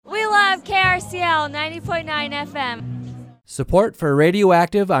KRCL 90.9 FM. Support for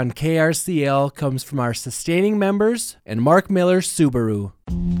Radioactive on KRCL comes from our sustaining members and Mark Miller Subaru.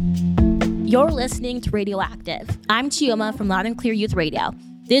 You're listening to Radioactive. I'm Chioma from Loud and Clear Youth Radio.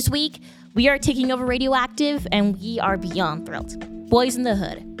 This week, we are taking over Radioactive, and we are beyond thrilled. Boys in the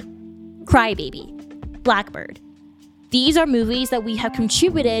Hood, Crybaby, Blackbird. These are movies that we have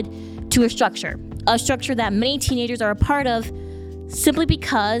contributed to a structure that many teenagers are a part of simply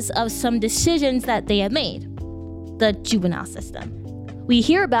because of some decisions that they have made. The juvenile system. We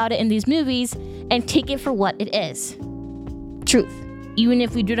hear about it in these movies and take it for what it is. Truth. Even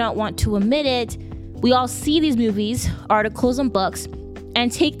if we do not want to admit it, we all see these movies, articles, and books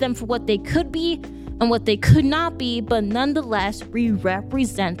and take them for what they could be and what they could not be, but nonetheless, we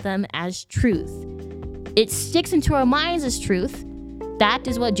represent them as truth. It sticks into our minds as truth. That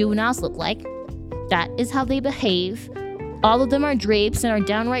is what juveniles look like. That is how they behave. All of them are drapes and are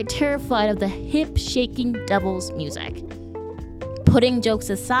downright terrified of the hip-shaking devil's music. Putting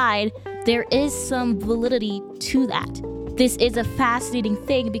jokes aside, there is some validity to that. This is a fascinating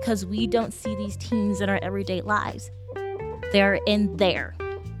thing because we don't see these teens in our everyday lives. They're in there,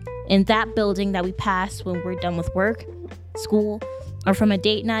 in that building that we pass when we're done with work, school, or from a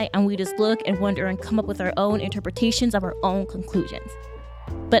date night, and we just look and wonder and come up with our own interpretations of our own conclusions.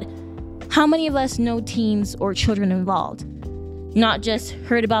 But how many of us know teens or children involved? Not just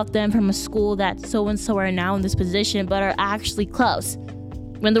heard about them from a school that so-and-so are now in this position, but are actually close.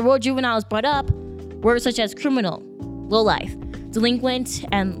 When the word juvenile is brought up, words such as criminal, lowlife, delinquent,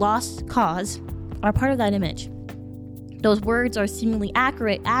 and lost cause are part of that image. Those words are seemingly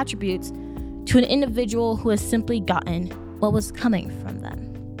accurate attributes to an individual who has simply gotten what was coming from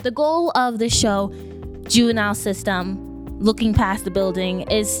them. The goal of the show, Juvenile System, Looking Past the Building,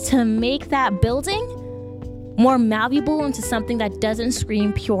 is to make that building more malleable into something that doesn't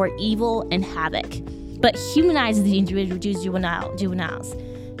scream pure evil and havoc, but humanizes the individual juveniles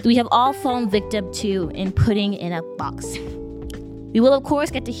we have all fallen victim to in putting in a box. We will, of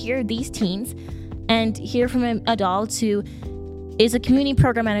course, get to hear these teens and hear from an adult who is a community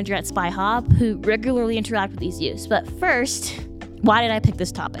program manager at Spy Hub who regularly interact with these youths. But first, why did I pick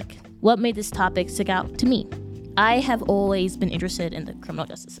this topic? What made this topic stick out to me? I have always been interested in the criminal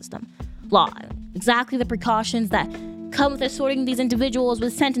justice system, law, exactly the precautions that come with assorting these individuals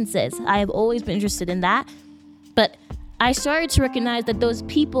with sentences. I have always been interested in that. But I started to recognize that those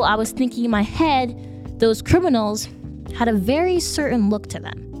people I was thinking in my head, those criminals, had a very certain look to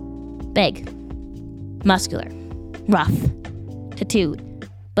them. Big, muscular, rough, tattooed.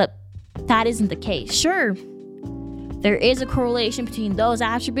 But that isn't the case. Sure, there is a correlation between those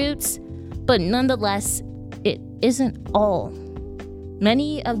attributes, but nonetheless, it isn't all.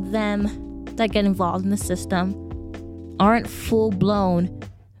 Many of them that get involved in the system aren't full-blown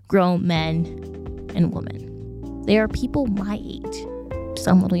grown men and women. They are people my age,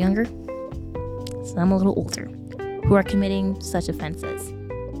 some a little younger, some a little older, who are committing such offenses.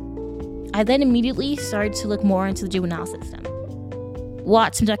 I then immediately started to look more into the juvenile system,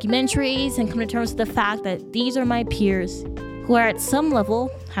 watch some documentaries, and come to terms with the fact that these are my peers who are at some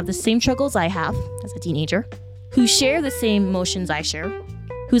level have the same struggles I have as a teenager, who share the same emotions I share,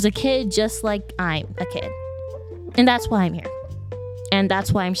 who's a kid just like I'm a kid. And that's why I'm here. And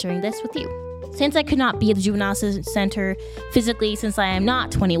that's why I'm sharing this with you. Since I could not be at the Juvenile Center physically since I am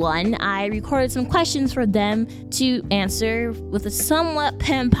not 21, I recorded some questions for them to answer with a somewhat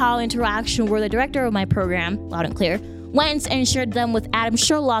pen-pal interaction where the director of my program, Loud and Clear, went and shared them with Adam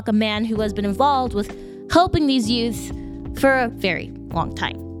Sherlock, a man who has been involved with helping these youth for a very long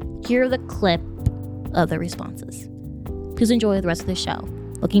time. Here are the clip of the responses. Please enjoy the rest of the show,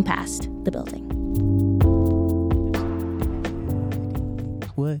 Looking Past the Building.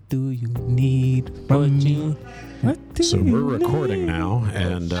 What do you need from me? So we're recording now,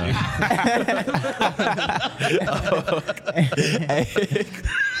 and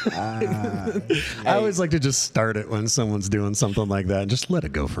I always like to just start it when someone's doing something like that and just let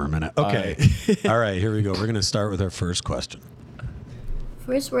it go for a minute. Okay. All right, here we go. We're going to start with our first question.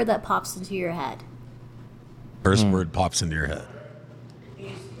 First word that pops into your head. First word pops into your head.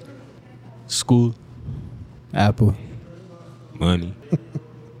 School. Apple. Money.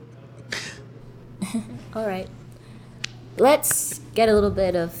 All right. Let's get a little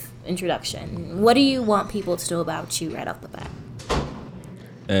bit of introduction. What do you want people to know about you right off the bat?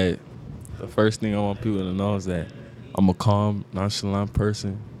 Hey, the first thing I want people to know is that I'm a calm, nonchalant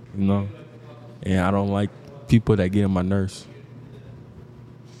person, you know, and I don't like people that get on my nerves.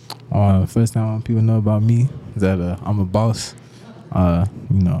 First thing I want people to know about me is that I'm a boss. I'm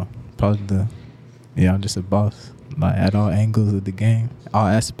just a boss. like at all angles of the game, all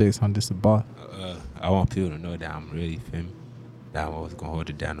aspects. I'm just a boss. I want people to know that I'm really, feel me? That I'm always gonna hold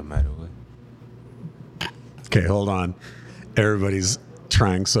it down no matter what. Okay, hold on. Everybody's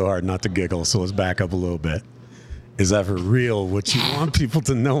trying so hard not to giggle, so let's back up a little bit. Is that for real what you want people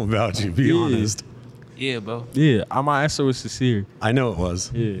to know about you? Be honest. Yeah, bro. Yeah, my answer was sincere. I know it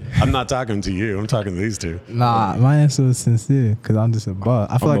was. Yeah. I'm not talking to you. I'm talking to these two. Nah, my answer was sincere because I'm just a boss.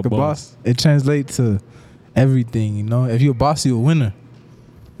 I feel I'm like a a boss. It translates to everything, you know. If you're a boss, you're a winner.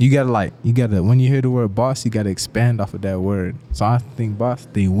 You gotta when you hear the word boss, you gotta expand off of that word. So I think boss,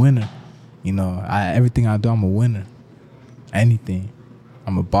 they winner. You know, everything I do, I'm a winner. Anything,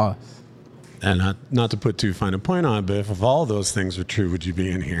 I'm a boss. And not to put too fine a point on it, but if all those things were true, would you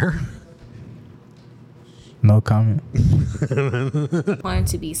be in here? No comment. Wanted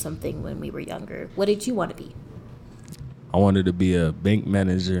to be something when we were younger. What did you want to be? I wanted to be a bank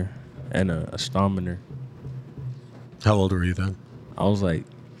manager and an astronomer. How old were you then? I was like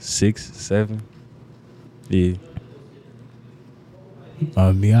 6, 7. Yeah.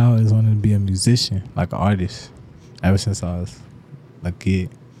 Me, I always wanted to be a musician, like an artist. Ever since I was a kid,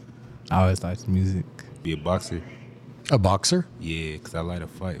 I always liked music. Be a boxer. A boxer? Yeah, because I liked to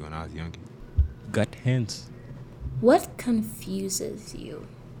fight when I was younger. Got hands. What confuses you?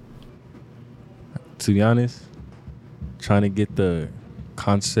 To be honest, trying to get the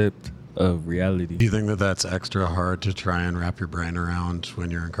concept of reality. Do you think that that's extra hard to try and wrap your brain around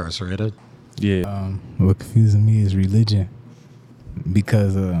when you're incarcerated? Yeah. What confuses me is religion,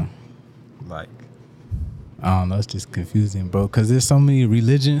 because like, I don't know, it's just confusing, bro. Because there's so many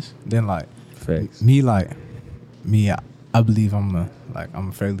religions. Then like Facts. me, I believe I'm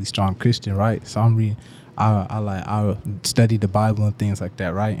a fairly strong Christian, right? So I'm reading. I study the Bible and things like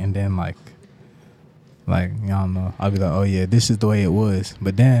that, right? And then like I don't know, I'll be like, oh yeah, this is the way it was.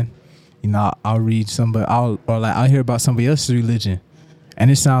 But then, you know, I'll read I'll hear about somebody else's religion,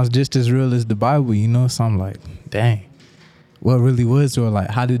 and it sounds just as real as the Bible, you know. So I'm like, dang, what really was, or like,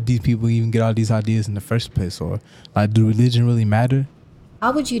 how did these people even get all these ideas in the first place, or like, do religion really matter?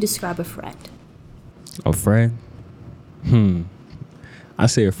 How would you describe a friend? A friend? I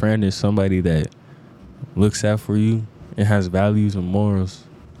say a friend is somebody that looks out for you and has values and morals.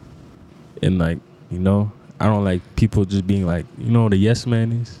 And like, you know, I don't like people just being like, you know what a yes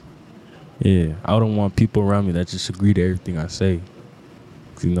man is? Yeah, I don't want people around me that just agree to everything I say.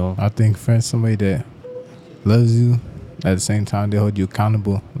 You know? I think friends, somebody that loves you, at the same time they hold you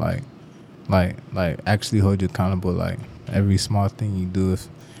accountable, like actually hold you accountable, like every small thing you do,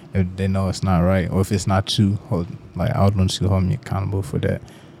 if they know it's not right, or if it's not true, I would want you to hold me accountable for that.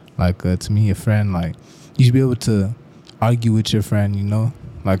 Like to me, a friend, like, you should be able to argue with your friend, you know?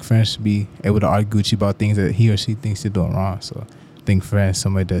 Like, friends should be able to argue with you about things that he or she thinks you're doing wrong. So I think friends,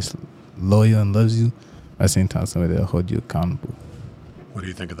 somebody that's loyal and loves you, at the same time somebody that'll hold you accountable. What do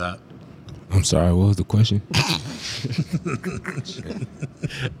you think of that? I'm sorry, what was the question?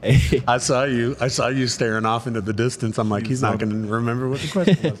 I saw you staring off into the distance. I'm like, he's not going to remember what the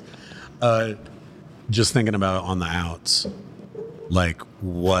question was. Just thinking about it on the outs, like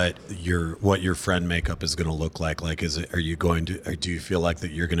what your friend makeup is going to look like. Like, do you feel like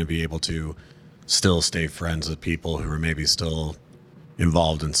that you're going to be able to still stay friends with people who are maybe still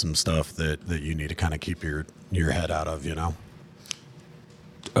involved in some stuff that you need to kind of keep your head out of, you know?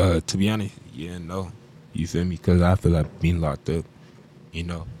 To be honest, yeah, no. You feel me? Because I feel like being locked up, you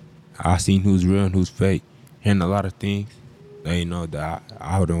know. I seen who's real and who's fake. Hearing a lot of things that, you know, that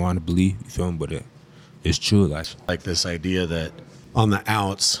I wouldn't want to believe, you feel me? But it's true. Like this idea that on the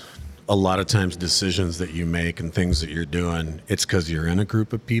outs, a lot of times decisions that you make and things that you're doing, it's because you're in a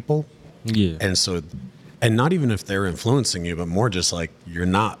group of people. Yeah. And not even if they're influencing you, but more just like you're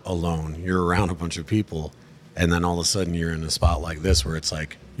not alone. You're around a bunch of people. And then all of a sudden you're in a spot like this where it's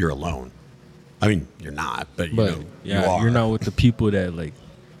like you're alone. I mean, you're not, but you know, yeah, you are. You're not with the people that like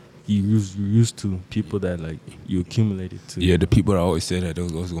you're used to, people that like you accumulated to. Yeah, the people that always say that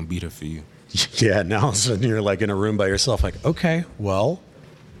those going to be there for you. Yeah, now all of a sudden you're like in a room by yourself, like, okay, well,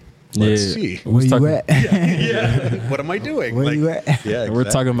 let's see. Where you at? Yeah. What am I doing? Where like, you at? Yeah, And exactly. we're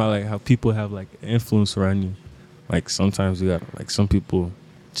talking about like how people have like influence around you. Like sometimes you got like some people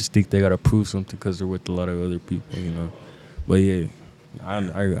just think they gotta prove something because they're with a lot of other people, you know. But yeah, I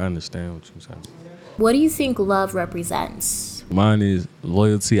understand what you're saying. What do you think love represents? Mine is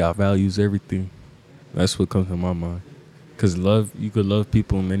loyalty. I values everything. That's what comes to my mind. Cause love, you could love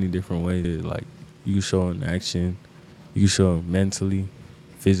people in many different ways. Like you can show in action, you can show mentally,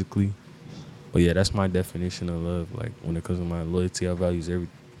 physically. But yeah, that's my definition of love. Like when it comes to my loyalty, I values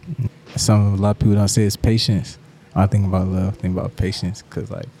everything. A lot of people don't say it's patience. When I think about love, I think about patience,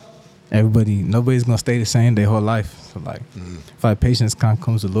 because like nobody's gonna stay the same their whole life. So like, if like patience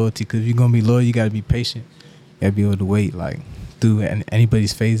comes with loyalty, because if you're gonna be loyal, you gotta be patient. You gotta be able to wait, like through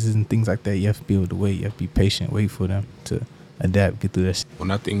anybody's phases and things like that. You have to be able to wait. You have to be patient, wait for them to adapt, get through that shit.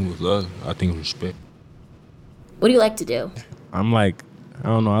 When I think with love, I think respect. What do you like to do? I'm like, I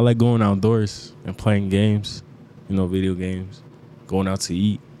don't know. I like going outdoors and playing games, video games, going out to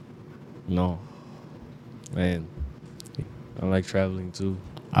eat, and I like traveling too.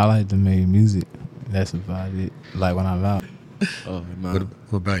 I like to make music. That's about it. Like when I'm out. Oh, no.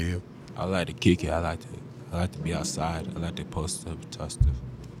 What about you? I like to kick it. I like to be outside. I like to post stuff, touch stuff.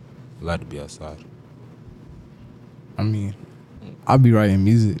 I like to be outside. I mean, I'll be writing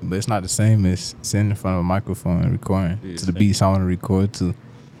music, but it's not the same as sitting in front of a microphone and recording to the beats I want to record to.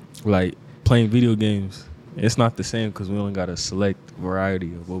 Like playing video games, it's not the same because we only got a select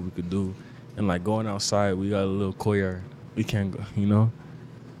variety of what we could do. And like going outside, we got a little courtyard. We can't go,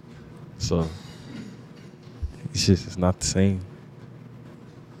 So it's not the same.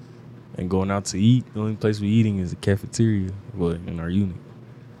 And going out to eat, the only place we eating is the cafeteria, in our unit.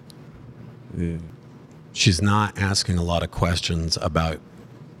 Yeah. She's not asking a lot of questions about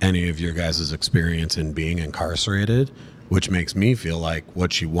any of your guys' experience in being incarcerated, which makes me feel like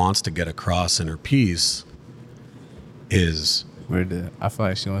what she wants to get across in her piece is I feel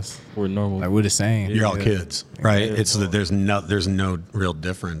like she wants. We're normal. Like we're the same. you're all kids, right? Yeah. It's that there's no real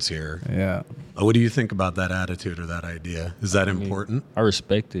difference here. Yeah. What do you think about that attitude or that idea? Is that important? I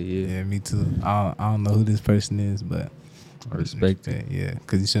respect it, yeah. Yeah, me too. I don't know who this person is, but I respect it. Yeah,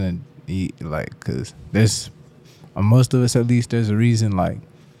 because you shouldn't eat because there's most of us at least. There's a reason like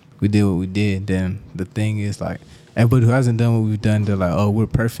we did what we did. Then the thing is like everybody who hasn't done what we've done, they're like, oh, we're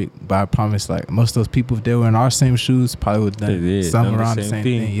perfect. But I promise, like most of those people, if they were in our same shoes, probably would have done something around the same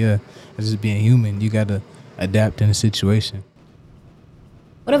thing. Yeah, it's just being human. You gotta adapt in a situation.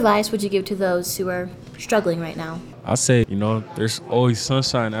 What advice would you give to those who are struggling right now? I say, there's always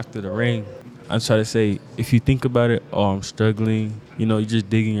sunshine after the rain. I try to say, if you think about it, oh, I'm struggling, you're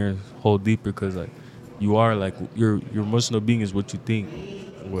just digging your hole deeper because, like, you are, like, your emotional being is what you think.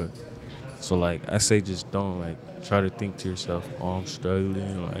 So, like, I say just don't, like, try to think to yourself, oh, I'm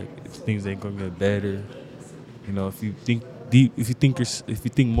struggling, like, things ain't gonna get better. If you think deep, if you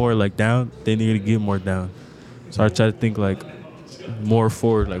think more, like, down, then you're gonna get more down. So I try to think, like, more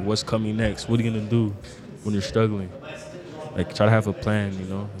forward, like what's coming next, what are you gonna do when you're struggling, like try to have a plan.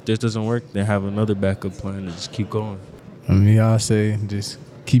 If this doesn't work, then have another backup plan and just keep going. I say just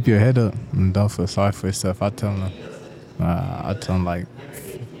keep your head up and don't feel sorry for yourself. I tell them like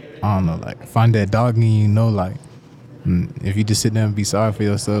I don't know, like find that dog in you, like if you just sit there and be sorry for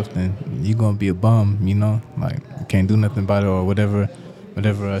yourself, then you're gonna be a bum, like you can't do nothing about it or whatever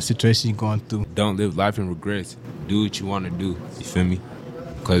situation you're going through. Don't live life in regrets. Do what you want to do. You feel me?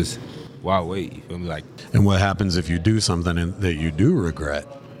 Because why wait? You feel me? Like, and what happens if you do something that you do regret?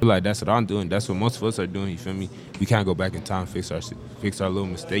 Like that's what I'm doing. That's what most of us are doing. You feel me? We can't go back in time and fix our little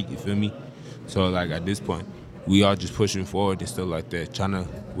mistake. You feel me? So like at this point, we are just pushing forward and stuff like that. Trying to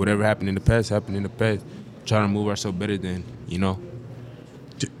whatever happened in the past. Trying to move ourselves better than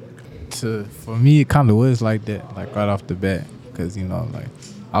For me, it kind of was like that, like right off the bat. Because, like,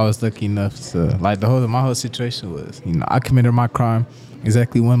 I was lucky enough to, like, my whole situation was, I committed my crime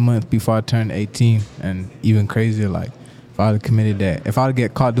exactly 1 month before I turned 18. And even crazier, like, if I had committed that, if I would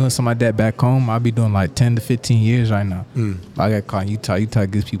get caught doing something like that back home, I'd be doing, like, 10 to 15 years right now. I got caught in Utah. Utah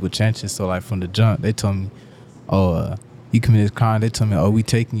gives people chances. So, like, from the jump, they told me, oh, you committed this crime. They told me, oh, we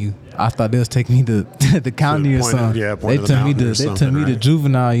taking you. I thought they was taking me to the county or something. Yeah, they took me to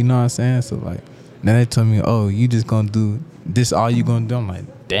juvenile, you know what I'm saying? So, like, then they told me, oh, you just gonna do this, all you gonna do? I'm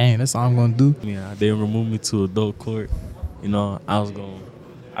like, dang, that's all I'm gonna do. Yeah, they removed me to adult court. I was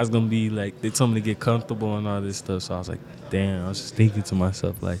gonna be like, they told me to get comfortable and all this stuff. So I was like, damn, I was just thinking to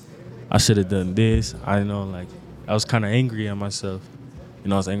myself, like, I should have done this. I was kind of angry at myself. I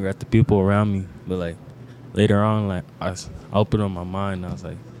was angry at the people around me. But like later on, like I opened up my mind. I was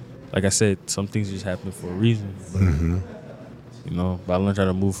like I said, some things just happen for a reason. But, but I learned how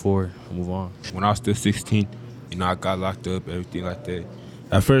to move forward and move on. When I was still 16, I got locked up, everything like that.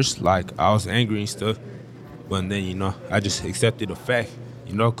 At first, like, I was angry and stuff, but then, I just accepted the fact,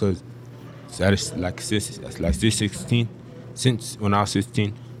 because since when I was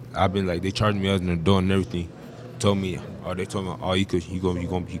 16, I've been like, they charged me as an adult and everything. They told me, oh, you could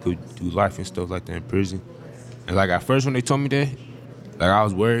do life and stuff like that in prison. And like at first when they told me that, like I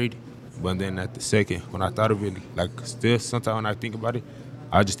was worried, but then at the second, when I thought of it, like still sometimes when I think about it,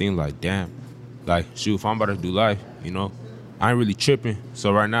 I just think like, damn. Like, shoot, if I'm about to do life, I ain't really tripping.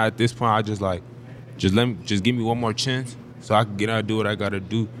 So right now at this point, I just give me one more chance so I can get out and do what I gotta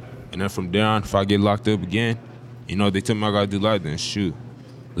do. And then from there on, if I get locked up again, you know, they tell me I gotta do life, then shoot.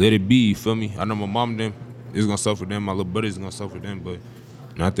 Let it be, you feel me? I know my mom and them is gonna suffer them, my little brother's gonna suffer them, but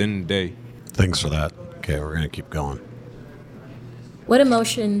at the end of the day. Thanks for that. Okay, we're gonna keep going. What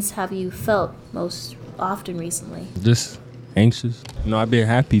emotions have you felt most often recently? Just anxious. You know, I've been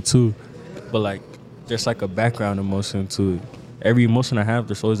happy too, but like there's like a background emotion to it. Every emotion I have,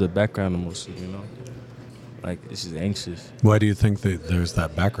 there's always a background emotion, you know? Like, it's just anxious. Why do you think that there's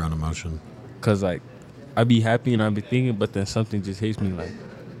that background emotion? Because, like, I be happy and I be thinking, but then something just hits me, like,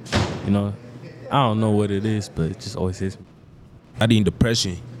 you know? I don't know what it is, but it just always hits me. I need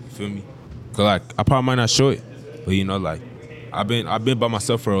depression, you feel me? Because, like, I probably might not show it, but, you know, like, I've been by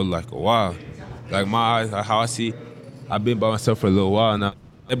myself for, like, a while. Like, my eyes, how I see, I've been by myself for a little while now.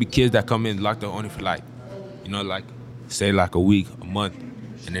 There be kids that come in locked up only for, like, you know, like, say, like, a week, a month.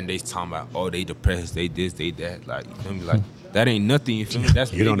 And then they talking about, oh, they depressed, they this, they that. Like, you feel me? Like, that ain't nothing, you feel me?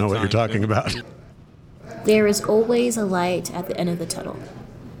 That's You don't know what you're talking about. There is always a light at the end of the tunnel.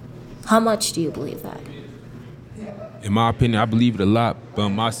 How much do you believe that? In my opinion, I believe it a lot. But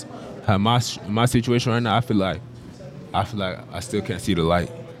in my situation right now, I feel like I still can't see the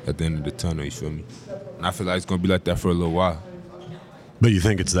light at the end of the tunnel, you feel me? And I feel like it's going to be like that for a little while. But you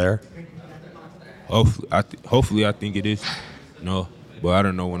think it's there? Hopefully, I think it is. No. But I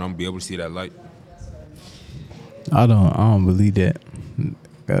don't know when I'm gonna be able to see that light. I don't believe that,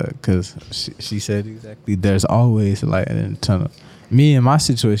 because she said exactly. There's always a light in the tunnel. Me and my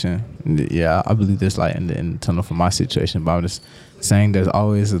situation, yeah, I believe there's light in the tunnel for my situation. But I'm just saying there's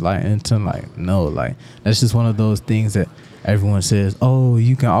always a light in the tunnel. Like, no, like that's just one of those things that everyone says. Oh,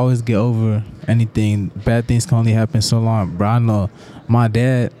 you can always get over anything. Bad things can only happen so long. Bro, I know my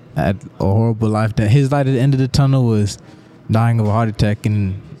dad had a horrible life. That his light at the end of the tunnel was dying of a heart attack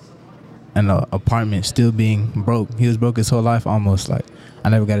in an apartment, still being broke. He was broke his whole life almost. Like, I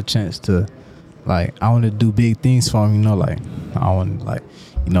never got a chance to, like, I want to do big things for him, you know, like, I want to, like,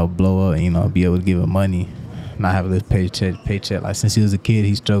 you know, blow up, you know, be able to give him money, not have to live paycheck. Like, since he was a kid,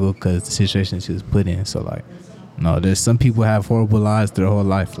 he struggled because the situations he was put in. So, like, no, there's some people have horrible lives their whole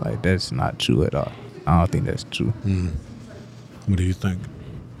life. Like, that's not true at all. I don't think that's true. What do you think?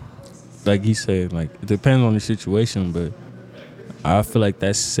 Like he said, like, it depends on the situation, but I feel like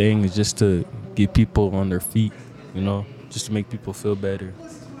that saying is just to get people on their feet, you know, just to make people feel better.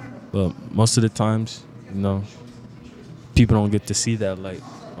 But most of the times, you know, people don't get to see that light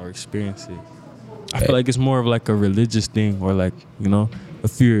or experience it. I feel like it's more of like a religious thing, or like, you know,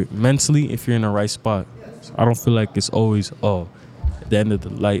 if you're mentally, if you're in the right spot. So I don't feel like it's always, at the end of the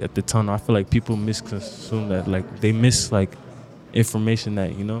light at the tunnel. I feel like people misconsume that, like they miss like information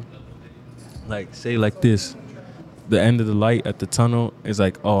that, you know, like say like this. The end of the light at the tunnel is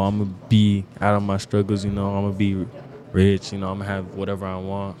like, I'm gonna be out of my struggles, you know, I'm gonna be rich, you know, I'm gonna have whatever I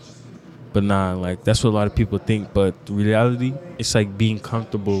want. But nah, like that's what a lot of people think. But the reality, it's like being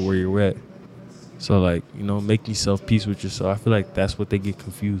comfortable where you're at. So like, you know, make yourself peace with yourself. I feel like that's what they get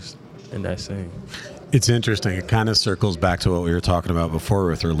confused in that saying. It's interesting. It kind of circles back to what we were talking about before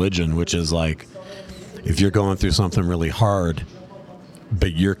with religion, which is like, if you're going through something really hard,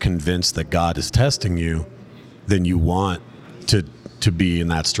 but you're convinced that God is testing you, then you want to be in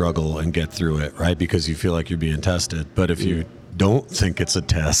that struggle and get through it, right? Because you feel like you're being tested. But if you don't think it's a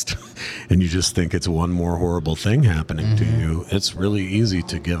test and you just think it's one more horrible thing happening to you, it's really easy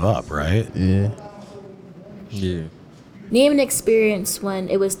to give up, right? Yeah. Name an experience when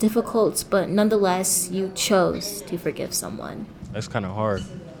it was difficult, but nonetheless you chose to forgive someone. That's kind of hard,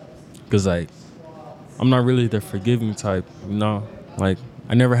 because like I'm not really the forgiving type, you know. Like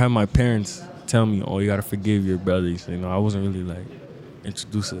I never had my parents tell me, you gotta forgive your brothers. You know, I wasn't really like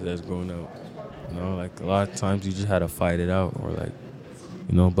introduced to that as growing up. You know, like a lot of times you just had to fight it out, or like,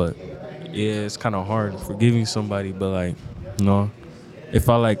 you know. But yeah, it's kind of hard forgiving somebody. But like, you know, if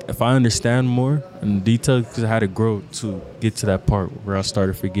I understand more in detail, because I had to grow to get to that part where I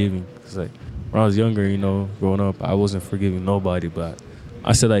started forgiving. Because like when I was younger, you know, growing up, I wasn't forgiving nobody. But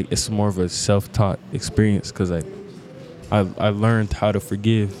I said like it's more of a self-taught experience, because like I learned how to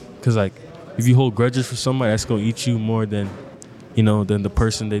forgive. Because like if you hold grudges for somebody, that's gonna eat you more than, you know, than the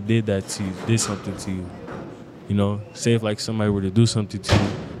person that did that to you, did something to you. You know, say if like somebody were to do something to you,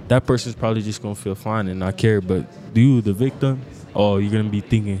 that person's probably just gonna feel fine and not care. But you, the victim, you're gonna be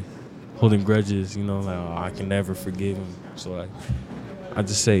thinking, holding grudges, you know, like, I can never forgive him. So like, I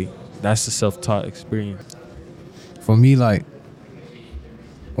just say that's the self-taught experience. For me, like,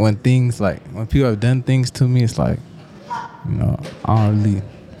 when people have done things to me, it's like, you know, I don't really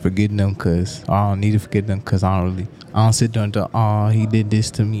forget them, because I don't need to forget them, because I don't sit there and go, he did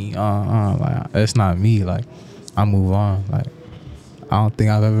this to me, like, that's not me. Like, I move on. Like, don't think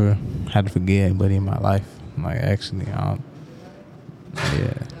I've ever had to forget anybody in my life. Like, actually, I don't.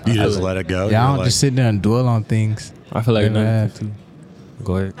 Yeah. You just let it go? Yeah, I You're don't like, just sit there and dwell on things. I feel like Never nothing have. too.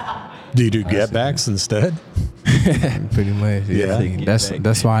 Go ahead. do you do get backs instead? Pretty much. Yeah.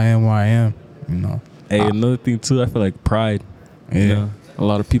 That's why I am where I am. You know. Hey, another thing too, I feel like pride. Yeah. You know, a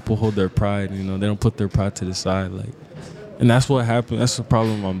lot of people hold their pride. You know, they don't put their pride to the side. Like, and that's what happened. That's the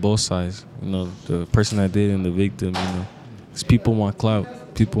problem on both sides. You know, the person that did and the victim. You know, because people want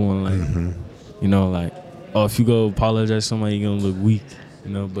clout. People want like, you know, like, oh, if you go apologize to somebody, you're gonna look weak.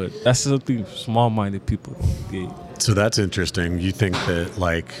 You know, but that's something small-minded people get. So that's interesting. You think that,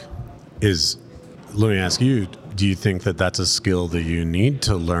 like, let me ask you, do you think that that's a skill that you need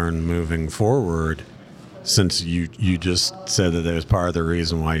to learn moving forward, since you just said that that was part of the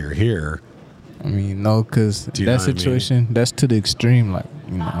reason why you're here? I mean, no, because Do you know that what I mean? situation, that's to the extreme. Like,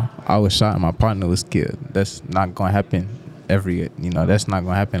 you know, I was shot and my partner was killed. That's not going to happen that's not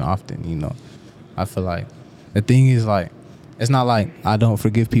going to happen often, you know. I feel like the thing is, like, it's not like I don't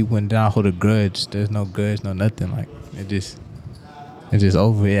forgive people and then I hold a grudge. There's no grudge, no nothing. Like, it's just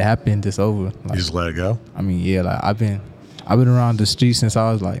over. It happened, it's over. Like, You just let it go? I mean, yeah, like, I've been around the streets since I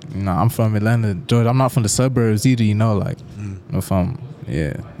was like, you know, I'm from Atlanta, Georgia. I'm not from the suburbs either, you know, like,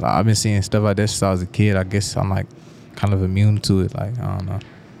 like, I've been seeing stuff like that since I was a kid. I guess I'm like kind of immune to it. Like, I don't know.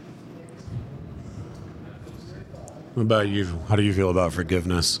 What about you? How do you feel about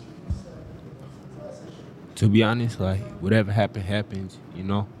forgiveness? To be honest, like whatever happens, you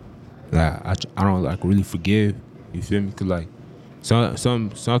know. Like I don't like really forgive. You feel me? Cause like some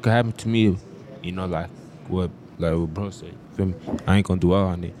could happen to me, you know, like what bro said. You feel me? I ain't gonna dwell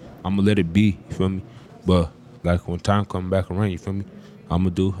on it. I'ma let it be. You feel me? But like when time come back around, you feel me? I'm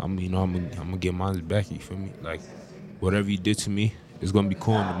gonna get mine back. You feel me? Like whatever you did to me, it's gonna be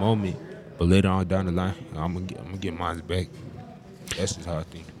cool in the moment. But later on down the line, I'm gonna get mine back. That's just how I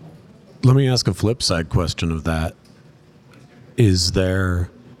think. Let me ask a flip side question of that. Is there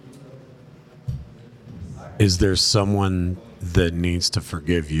someone that needs to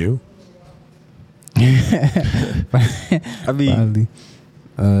forgive you? I mean, Finally.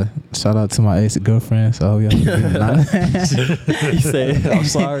 Shout out to my ex-girlfriend. So I hope y'all he said, "I'm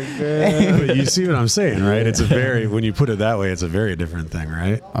sorry, girl." But you see what I'm saying, right? It's when you put it that way, it's a very different thing,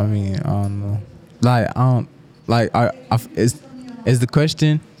 right? I mean, I don't know. Like, I don't, like, is the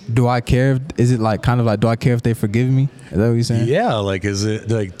question, do I care? Is it like kind of like, do I care if they forgive me? Is that what you're saying? Yeah, like, is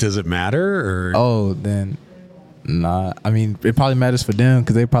it like, does it matter or? Oh, then, nah. I mean, it probably matters for them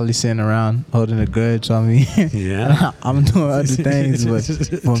because they probably sitting around holding a grudge on me. Yeah. I'm doing other things, but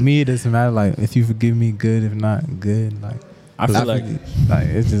for me, it doesn't matter. Like, if you forgive me, good. If not, good. Like, I feel like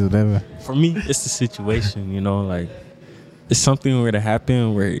it's just whatever. for me, it's the situation. You know, like it's something where to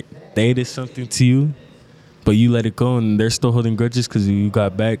happen where they did something to you, but you let it go and they're still holding grudges because you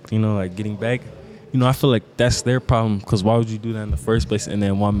got back. You know, like getting back. You know, I feel like that's their problem because why would you do that in the first place and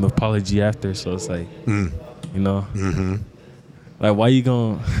then want an apology after? So it's like. You know, like why you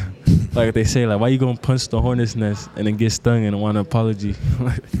gonna, like they say, like why you gonna punch the hornet's nest and then get stung and want an apology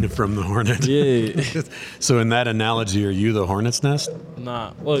From the hornet? Yeah. So in that analogy, are you the hornet's nest?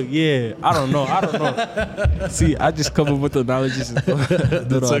 Nah. Well, yeah. I don't know. See, I just come up with analogies. And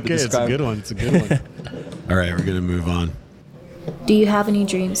That's okay. It's a good one. It's a good one. All right, we're gonna move on. Do you have any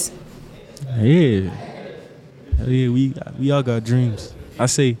dreams? Yeah. Hell yeah. We all got dreams. I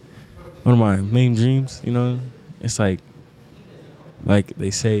say. One of my main dreams, you know, it's like they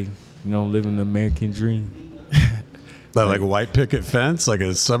say, you know, living the American dream. Like a white picket fence, like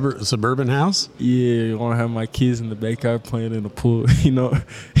a suburban house? Yeah, I want to have my kids in the backyard playing in the pool, you know.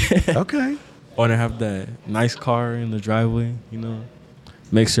 Okay. I want to have that nice car in the driveway, you know.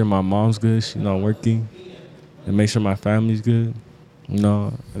 Make sure my mom's good, she's not working. And make sure my family's good, you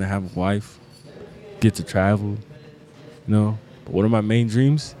know. And I have a wife, get to travel, you know. But one of my main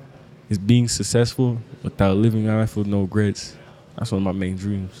dreams is being successful without living a life with no regrets. That's one of my main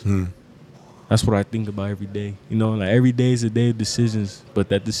dreams. That's what I think about every day. You know, like every day is a day of decisions, but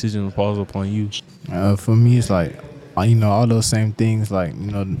that decision falls upon you. For me, it's like, you know, all those same things, like,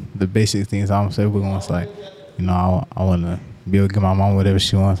 you know, the basic things I'm saying, we're going to like, you know, I want to be able to give my mom whatever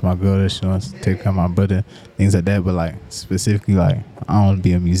she wants, my girl that she wants, take care of my brother, things like that. But like specifically, like, I want to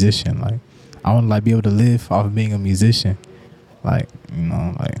be a musician. Like, I want to like be able to live off of being a musician. Like, you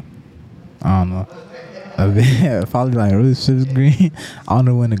know, like, I don't know. Probably like Ruth Phillips Green. I want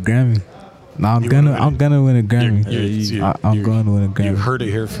to win a Grammy. No, I'm gonna win a Grammy. I'm going to win a Grammy. You heard it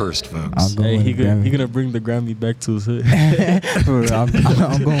here first, folks. I'm going to win a Grammy. He gonna bring the Grammy back to his hood. I'm going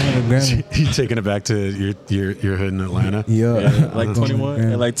to win a Grammy. You taking it back to your hood in Atlanta? Yeah. Like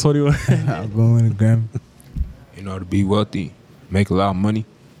 21. At like 21. I'm going to win a Grammy. You know, to be wealthy, make a lot of money.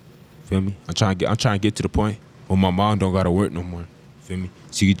 Feel me? I'm trying to get to the point where my mom don't gotta work no more. Feel me?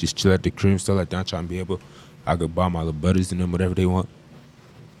 She could just chill at the crib, stuff like that. I'm trying to be able, I could buy my little brothers and them whatever they want.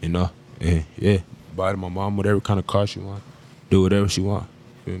 You know? And yeah, buy my mom whatever kind of car she want. Do whatever she want.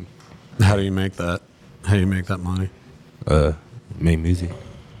 Feel me? How do you make that? How do you make that money? Make music.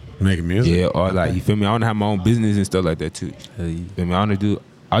 Making music? Yeah, or like, you feel me? I want to have my own business and stuff like that too. You feel me? I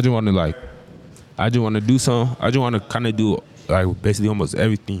just want to do something. I just want to kind of do like basically almost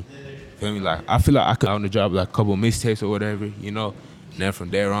everything. Feel me? Like, I feel like I could on the job like a couple of mixtapes or whatever, you know. And then from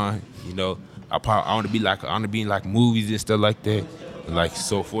there on, you know, I want to be in like movies and stuff like that. And like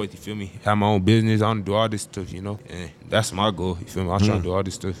so forth, you feel me? Have my own business. I want to do all this stuff, you know. And that's my goal, you feel me? I'm trying to do all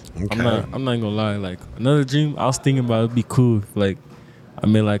this stuff. Okay. I'm not gonna lie. Like, another dream I was thinking about, it'd be cool if, like, I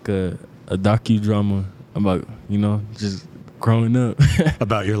made like a docudrama about, you know, just growing up.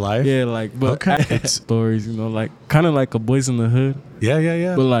 About your life? Yeah, like, but stories, you know, like kind of like a Boys in the Hood.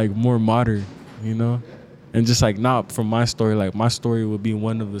 Yeah. But like more modern, you know, and just like not from my story. Like, my story would be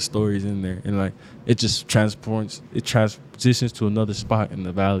one of the stories in there, and like it just transitions to another spot in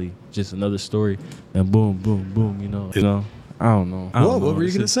the valley, just another story, and boom, boom, boom. You know, I don't know. What were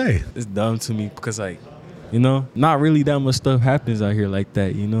you gonna say? It's dumb to me because, like, you know, not really that much stuff happens out here like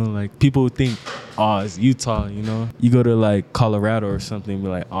that, you know? Like, people think, oh, it's Utah, you know? You go to, like, Colorado or something and be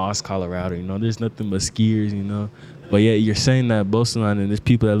like, oh, it's Colorado, you know? There's nothing but skiers, you know? But yeah, you're saying that Boselan and there's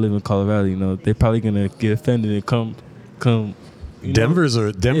people that live in Colorado, you know, they're probably going to get offended and come. You Denver's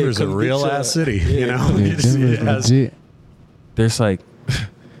a real ass city, you know? Yeah, Denver's legit. There's, like, I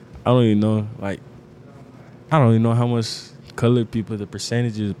don't even know how much colored people, the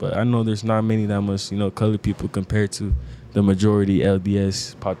percentages, but I know there's not many that much, you know, colored people compared to the majority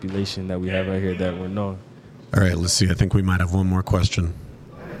LDS population that we have out here that we're known. All right, let's see. I think we might have one more question.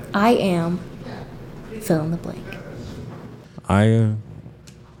 I am fill in the blank. I'm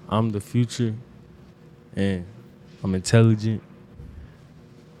the future, and I'm intelligent,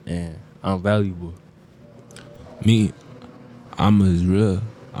 and I'm valuable. Me, I'm as real.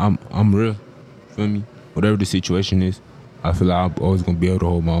 I'm real. Feel me? Whatever the situation is, I feel like I'm always gonna be able to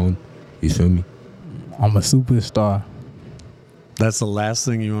hold my own. You feel me? I'm a superstar. That's the last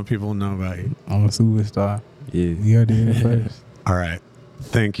thing you want people to know about you. I'm a superstar. Yeah. You heard it first. All right.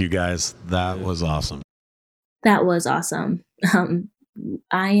 Thank you, guys. That was awesome. That was awesome.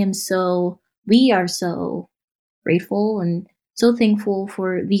 We are so grateful and so thankful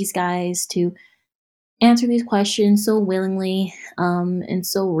for these guys to answer these questions so willingly, and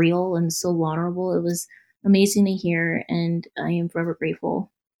so real and so vulnerable. It was amazing to hear, and I am forever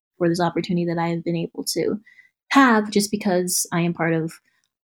grateful for this opportunity that I have been able to have just because I am part of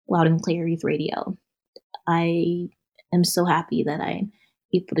Loud and Clear Youth Radio. I am so happy that I'm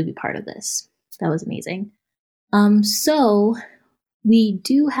able to be part of this. That was amazing. So we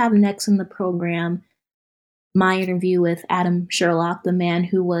do have next in the program my interview with Adam Sherlock, the man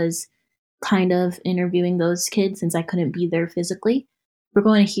who was kind of interviewing those kids since I couldn't be there physically. We're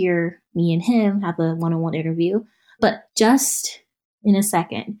going to hear me and him have a one-on-one interview, but just in a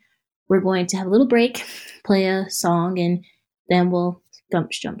second, we're going to have a little break, play a song, and then we'll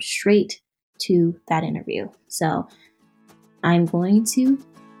jump straight to that interview. So I'm going to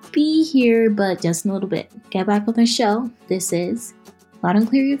be here, but just in a little bit. Get back with our show. This is Loud and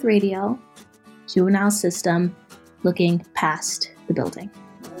Clear Youth Radio, Juvenile System, looking past the building.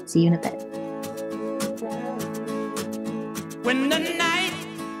 See you in a bit. When the night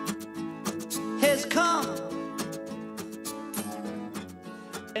has come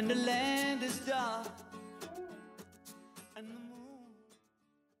and the land is dark and the moon.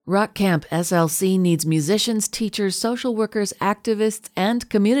 Rock Camp SLC needs musicians, teachers, social workers, activists, and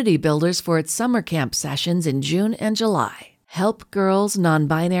community builders for its summer camp sessions in June and July. Help girls,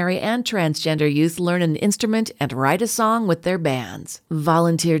 non-binary, and transgender youth learn an instrument and write a song with their bands.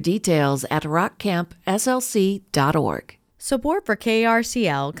 Volunteer details at rockcampslc.org. Support for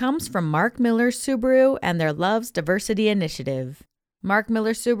KRCL comes from Mark Miller Subaru and their Loves Diversity Initiative. Mark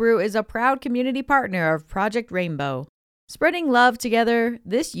Miller Subaru is a proud community partner of Project Rainbow, spreading love together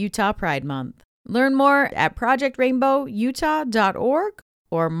this Utah Pride Month. Learn more at projectrainbowutah.org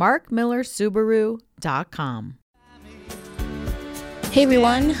or markmillersubaru.com. Hey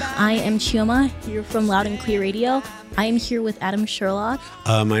everyone, I am Chioma here from Loud and Clear Radio. I am here with Adam Sherlock.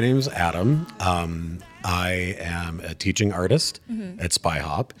 My name is Adam. I am a teaching artist at Spy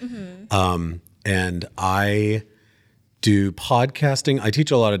Hop. And I do podcasting. I teach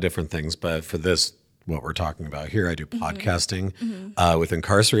a lot of different things, but for this, what we're talking about here, I do podcasting with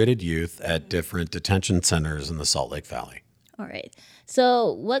incarcerated youth at different detention centers in the Salt Lake Valley. All right.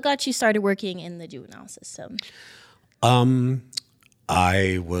 So what got you started working in the juvenile system?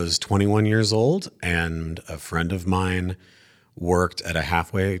 I was 21 years old, and a friend of mine worked at a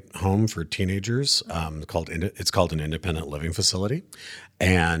halfway home for teenagers it's called an independent living facility.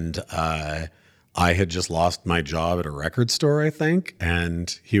 And I had just lost my job at a record store, I think.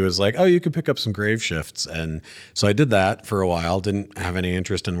 And he was like, oh, you could pick up some grave shifts. And so I did that for a while, didn't have any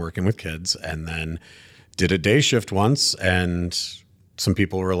interest in working with kids, and then did a day shift once. And some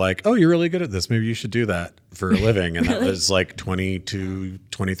people were like, oh, you're really good at this. Maybe you should do that for a living. And that was like 22,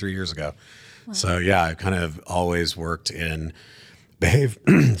 23 years ago. Wow. So yeah, I kind of always worked in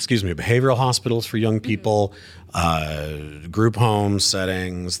behavioral hospitals for young people, group home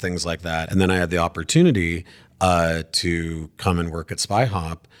settings, things like that. And then I had the opportunity to come and work at Spy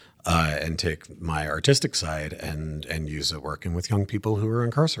Hop and take my artistic side and use it working with young people who are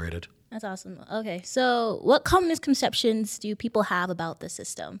incarcerated. That's awesome. Okay, so what common misconceptions do people have about the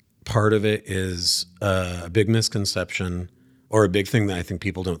system? Part of it is a big misconception, or a big thing that I think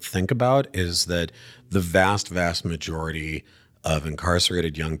people don't think about, is that the vast, vast majority of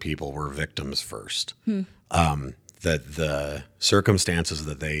incarcerated young people were victims first. That the circumstances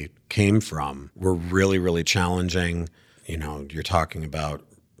that they came from were really, really challenging. You know, you're talking about,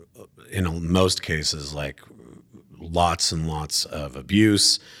 in most cases, like lots and lots of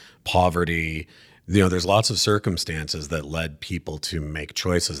abuse, poverty. You know, there's lots of circumstances that led people to make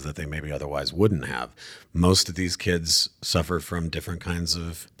choices that they maybe otherwise wouldn't have. Most of these kids suffer from different kinds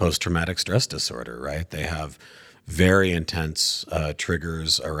of post-traumatic stress disorder, right? They have very intense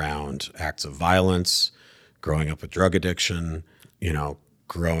triggers around acts of violence, growing up with drug addiction, you know,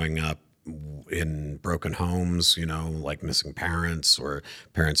 growing up in broken homes, you know, like missing parents or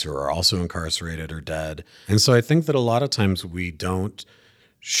parents who are also incarcerated or dead. And so I think that a lot of times we don't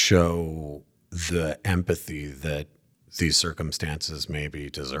show the empathy that these circumstances maybe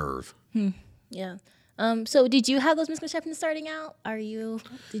deserve. Yeah. So did you have those misconceptions starting out?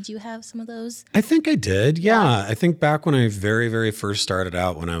 Did you have some of those? I think I did. Yeah. I think back when I very, very first started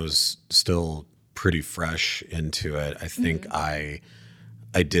out, when I was still pretty fresh into it, I think I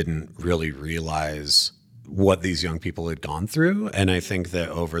didn't really realize what these young people had gone through. And I think that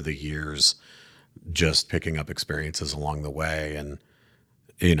over the years, just picking up experiences along the way, and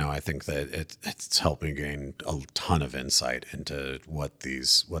you know, I think that it's helped me gain a ton of insight into what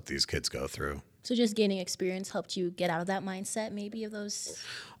these kids go through. So just gaining experience helped you get out of that mindset, maybe, of those?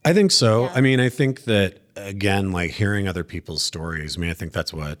 I think so. Yeah. I mean, I think that, again, like hearing other people's stories, I mean, I think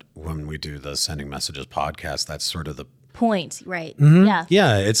that's what, when we do the Sending Messages podcast, that's sort of the point, right? Mm-hmm. Yeah.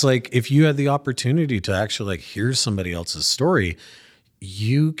 Yeah. It's like, if you had the opportunity to actually like hear somebody else's story,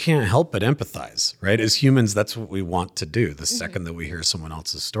 you can't help but empathize, right? As humans, that's what we want to do the second that we hear someone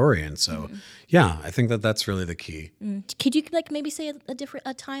else's story. And so, yeah, I think that that's really the key. Could you like maybe say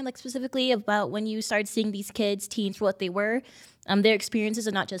a time, like specifically about when you started seeing these kids, teens, for what they were, their experiences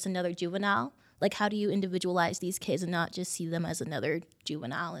are not just another juvenile? Like, how do you individualize these kids and not just see them as another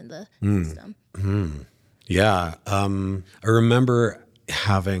juvenile in the system? Yeah. I remember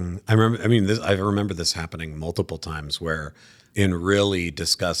this happening multiple times, where in really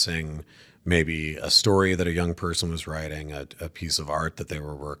discussing maybe a story that a young person was writing, a piece of art that they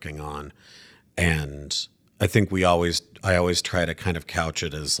were working on. And I think I always try to kind of couch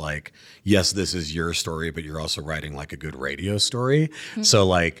it as like, yes, this is your story, but you're also writing like a good radio story. So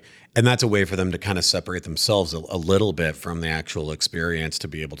like, and that's a way for them to kind of separate themselves a little bit from the actual experience to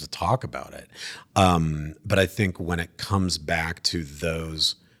be able to talk about it. But I think when it comes back to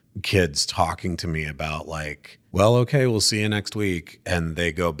those kids talking to me about like, well, okay, we'll see you next week, and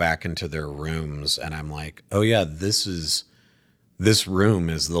they go back into their rooms, and I'm like, oh yeah, this room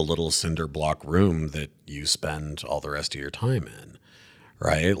is the little cinder block room that you spend all the rest of your time in,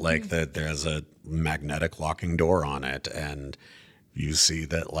 right? Like that there's a magnetic locking door on it, and you see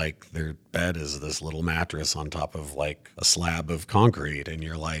that like their bed is this little mattress on top of like a slab of concrete, and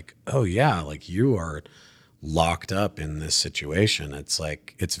you're like, oh yeah, like you are locked up in this situation. It's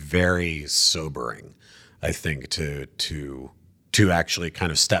like, it's very sobering, I think, to actually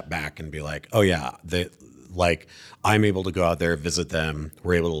kind of step back and be like, oh yeah, like I'm able to go out there, visit them.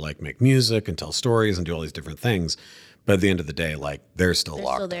 We're able to like make music and tell stories and do all these different things. But at the end of the day, like they're still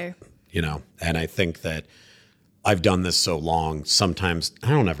locked there, you know? And I think that I've done this so long, sometimes I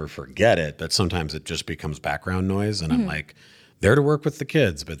don't ever forget it, but sometimes it just becomes background noise. And I'm like, there to work with the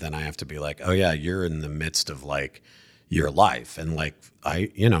kids, but then I have to be like, oh yeah, you're in the midst of like your life. And like,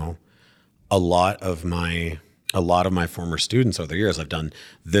 a lot of my former students over the years, I've done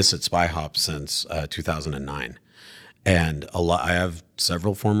this at Spy Hop since 2009. And I have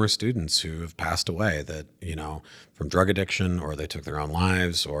several former students who have passed away that, you know, from drug addiction, or they took their own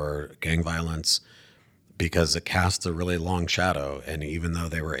lives, or gang violence. because it casts a really long shadow. And even though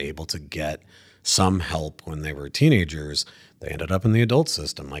they were able to get some help when they were teenagers, they ended up in the adult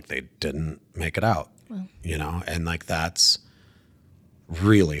system. Like they didn't make it out, you know, and like that's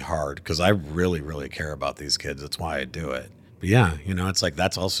really hard because I really, really care about these kids. That's why I do it. But yeah, you know, it's like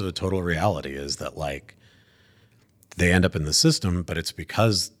that's also a total reality is that like they end up in the system, but it's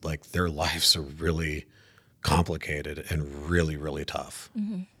because like their lives are really complicated and really, really tough.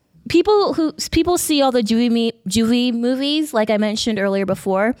 Mm-hmm. People see all the juvie movies, like I mentioned earlier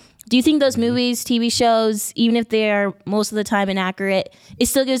before. Do you think those movies, TV shows, even if they're most of the time inaccurate, it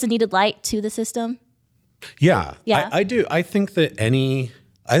still gives a needed light to the system? Yeah. Yeah. I do. I think that any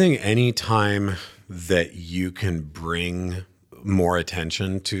time that you can bring more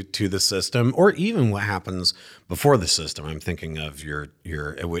attention to the system, or even what happens before the system. I'm thinking of your.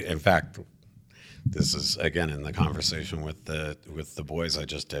 In fact, this is again in the conversation with the boys I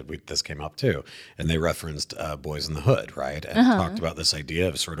just did. This came up too, and they referenced Boys in the Hood, right? And talked about this idea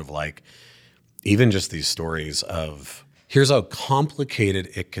of sort of like even just these stories of here's how complicated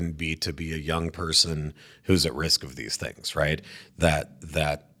it can be to be a young person who's at risk of these things, right? That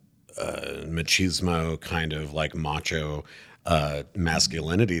machismo kind of like macho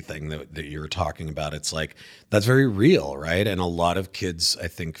masculinity thing that you're talking about. It's like, that's very real, right? And a lot of kids, I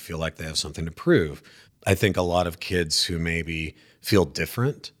think, feel like they have something to prove. I think a lot of kids who maybe feel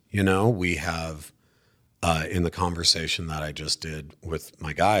different, you know, we have in the conversation that I just did with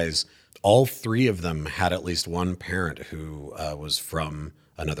my guys, all three of them had at least one parent who was from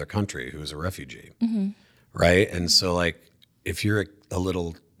another country, who was a refugee, right? And so like, if you're a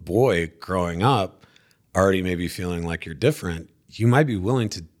little boy growing up, already maybe feeling like you're different, you might be willing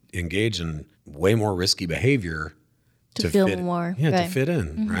to engage in way more risky behavior to feel more. Yeah, right. To fit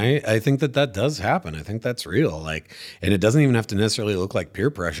in, right? I think that does happen. I think that's real. Like, and it doesn't even have to necessarily look like peer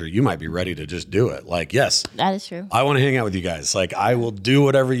pressure. You might be ready to just do it. Like, yes, that is true. I want to hang out with you guys. Like, I will do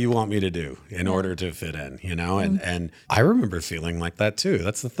whatever you want me to do in order to fit in, you know? And I remember feeling like that too.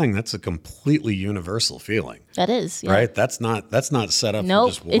 That's the thing. That's a completely universal feeling. That is, yeah. Right? That's not set up nope,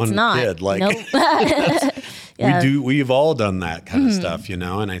 for just one it's not. kid. Like, nope. Yeah. we've all done that kind of stuff, you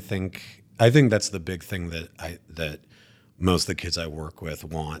know? And I think that's the big thing that most of the kids I work with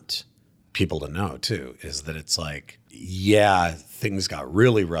want people to know too, is that it's like, yeah, things got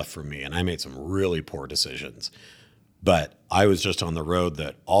really rough for me and I made some really poor decisions, but I was just on the road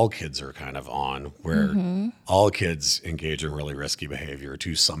that all kids are kind of on, where all kids engage in really risky behavior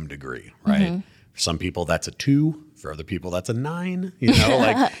to some degree, right? For some people that's a 2, for other people that's a 9, you know,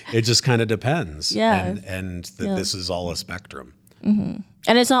 like it just kind of depends. Yeah. And this is all a spectrum. And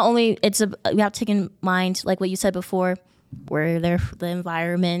it's not only, we have to take in mind, like what you said before, where the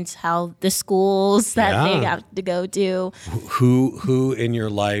environment, how the schools that they have to go to. Who in your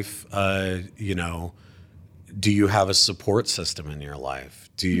life, you know, do you have a support system in your life?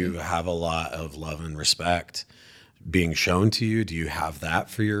 Do you have a lot of love and respect being shown to you? Do you have that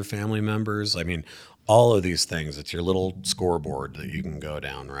for your family members? I mean, all of these things, it's your little scoreboard that you can go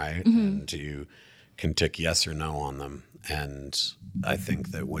down, right? And you can tick yes or no on them. And I think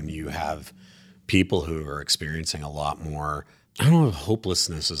that when you have people who are experiencing a lot more, I don't know if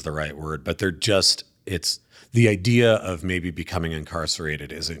hopelessness is the right word, but it's the idea of maybe becoming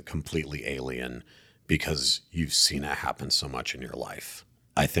incarcerated isn't completely alien because you've seen it happen so much in your life.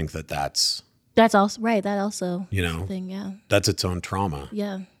 I think that's also right. That also, you know, thing, yeah, that's its own trauma.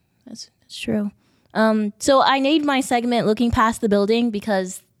 Yeah, that's true. So I named my segment "Looking Past the Building"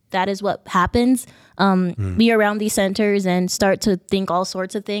 because that is what happens. Be around these centers and start to think all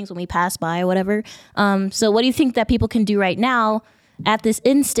sorts of things when we pass by or whatever. So what do you think that people can do right now at this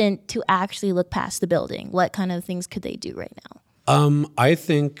instant to actually look past the building? What kind of things could they do right now? I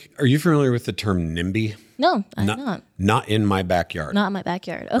think, are you familiar with the term NIMBY? No, I'm not. Not in my backyard. Not in my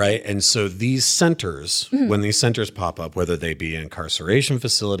backyard. Okay. Right. And so these centers, when these centers pop up, whether they be incarceration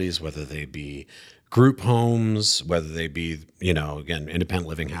facilities, whether they be group homes, whether they be, you know, again, independent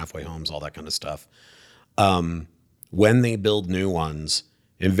living, halfway homes, all that kind of stuff. When they build new ones,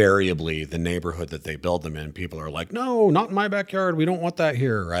 invariably the neighborhood that they build them in, people are like, no, not in my backyard. We don't want that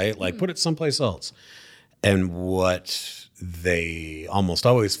here, right? Like put it someplace else. And what they almost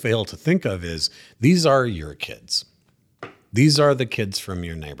always fail to think of is these are your kids. These are the kids from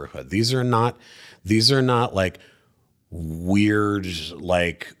your neighborhood. These are not like weird,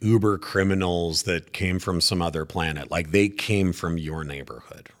 like Uber criminals that came from some other planet. Like they came from your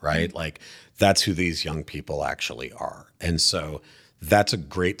neighborhood, right? Like that's who these young people actually are. And so that's a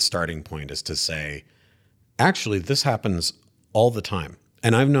great starting point, is to say, actually, this happens all the time.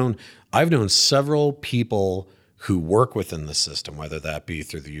 And I've known several people who work within the system, whether that be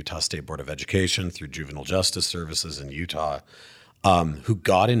through the Utah State Board of Education, through Juvenile Justice Services in Utah, who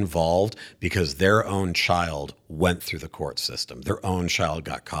got involved because their own child went through the court system. Their own child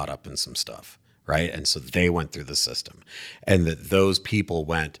got caught up in some stuff, right? And so they went through the system. And that those people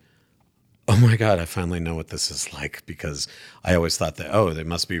went, oh my God, I finally know what this is like, because I always thought that, oh, they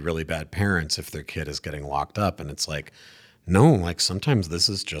must be really bad parents if their kid is getting locked up. And it's like, no, like sometimes this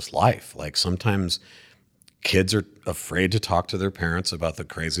is just life. Like sometimes kids are afraid to talk to their parents about the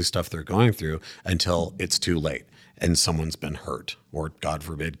crazy stuff they're going through until it's too late and someone's been hurt or, God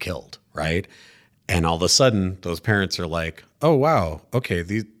forbid, killed, right? And all of a sudden, those parents are like, oh, wow, okay,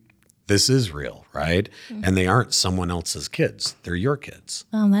 this is real, right? Mm-hmm. And they aren't someone else's kids. They're your kids.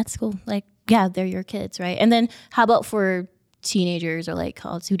 Oh, that's cool. Like, yeah, they're your kids, right? And then how about for teenagers or like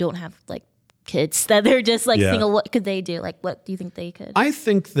college who don't have like kids, that they're just like single? What could they do? Like, what do you think they could? I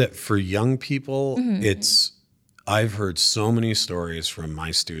think that for young people, I've heard so many stories from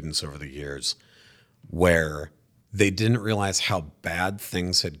my students over the years where they didn't realize how bad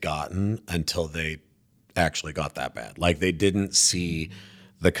things had gotten until they actually got that bad. Like they didn't see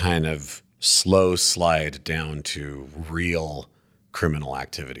the kind of slow slide down to real criminal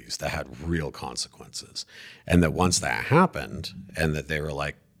activities that had real consequences. And that once that happened and that they were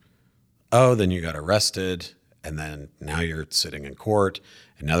like, oh, then you got arrested and then now you're sitting in court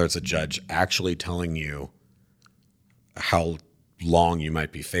and now there's a judge actually telling you how long you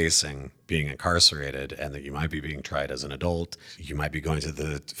might be facing being incarcerated and that you might be being tried as an adult. You might be going to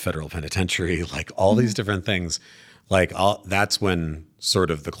the federal penitentiary, like all these different things. Like that's when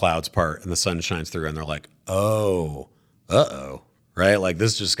sort of the clouds part and the sun shines through and they're like, oh, uh-oh, right? Like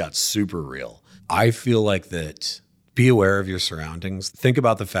this just got super real. I feel like that be aware of your surroundings. Think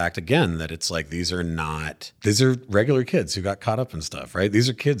about the fact, again, that it's like these are regular kids who got caught up in stuff, right? These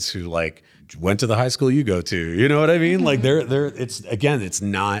are kids who like went to the high school you go to. You know what I mean? Like it's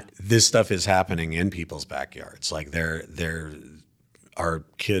not, this stuff is happening in people's backyards. Like there are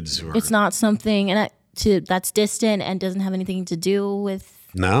kids who are. It's not something that's distant and doesn't have anything to do with.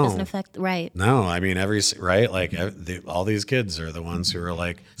 No. Doesn't affect, right. No, I mean, all these kids are the ones who are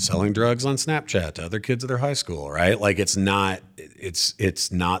like selling drugs on Snapchat to other kids at their high school, right? Like it's not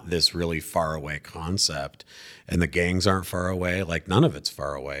this really far away concept, and the gangs aren't far away. Like none of it's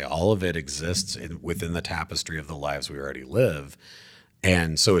far away. All of it exists within the tapestry of the lives we already live.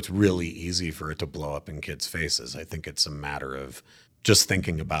 And so it's really easy for it to blow up in kids' faces. I think it's a matter of just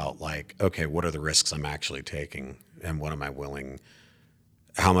thinking about like, okay, what are the risks I'm actually taking and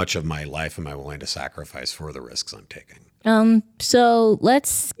how much of my life am I willing to sacrifice for the risks I'm taking? So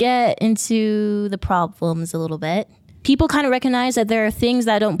let's get into the problems a little bit. People kind of recognize that there are things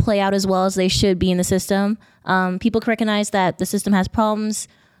that don't play out as well as they should be in the system. People can recognize that the system has problems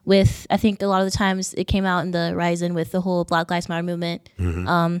with, I think a lot of the times it came out in the Horizon with the whole Black Lives Matter movement.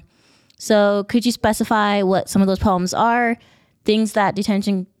 Mm-hmm. So could you specify what some of those problems are, things that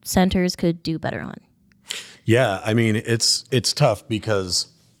detention centers could do better on? Yeah, I mean, it's tough because,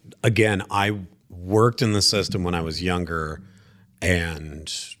 again, I worked in the system when I was younger,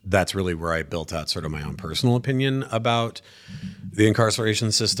 and that's really where I built out sort of my own personal opinion about the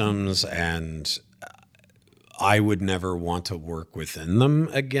incarceration systems, and I would never want to work within them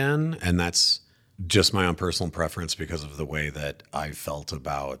again, and that's just my own personal preference because of the way that I felt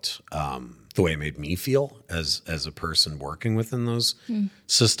about the way it made me feel as a person working within those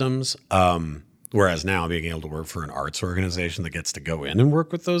systems. Whereas now being able to work for an arts organization that gets to go in and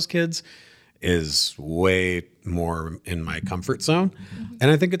work with those kids is way more in my comfort zone. Mm-hmm.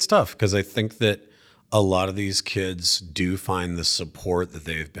 And I think it's tough because I think that a lot of these kids do find the support that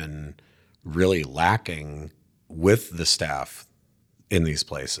they've been really lacking with the staff in these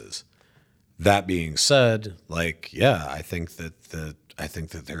places. That being said, like, yeah, I think that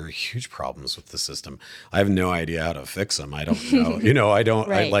there are huge problems with the system. I have no idea how to fix them. I don't know. I don't.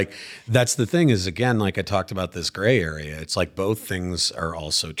 Right. That's the thing is, again, like I talked about this gray area. It's like both things are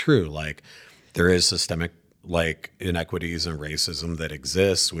also true. Like there is systemic like inequities and racism that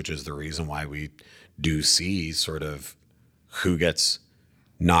exists, which is the reason why we do see sort of who gets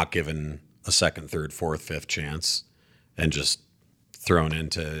not given a second, third, fourth, fifth chance and just thrown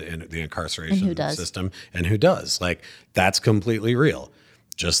into the incarceration system and who does. Like that's completely real.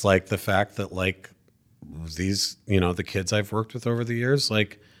 Just like the fact that like these, the kids I've worked with over the years,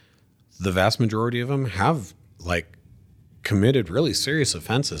 like the vast majority of them have like committed really serious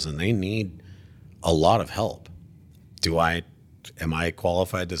offenses and they need a lot of help. Am I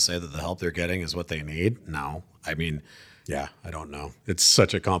qualified to say that the help they're getting is what they need? No. I mean, yeah, I don't know. It's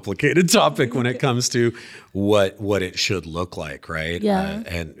such a complicated topic when it comes to what it should look like, right? Yeah.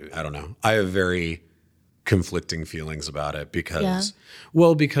 And I don't know. I have very conflicting feelings about it because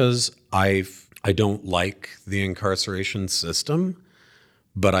I don't like the incarceration system,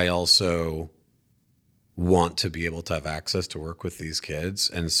 but I also want to be able to have access to work with these kids.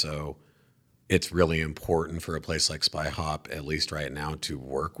 And so it's really important for a place like Spy Hop, at least right now, to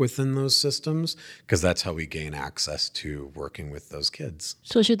work within those systems, because that's how we gain access to working with those kids.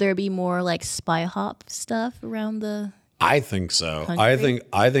 So should there be more like Spy Hop stuff around the I think so. country?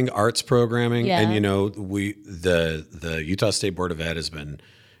 I think arts programming, Yeah. and the Utah State Board of Ed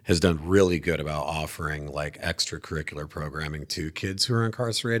has done really good about offering like extracurricular programming to kids who are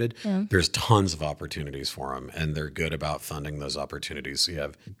incarcerated. Yeah. There's tons of opportunities for them, and they're good about funding those opportunities. So you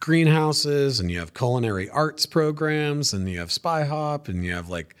have greenhouses, and you have culinary arts programs, and you have Spy Hop, and you have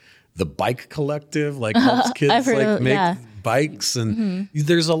like the Bike Collective, like helps kids I've heard like of- make yeah. bikes, and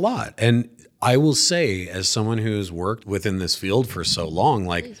there's a lot. And I will say, as someone who's worked within this field for so long,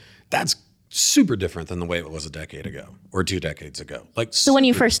 like that's super different than the way it was a decade ago or 2 decades ago. Like, So when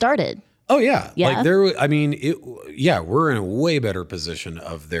you first started? oh yeah, Yeah. like we're in a way better position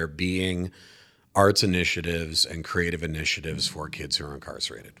of there being arts initiatives and creative initiatives for kids who are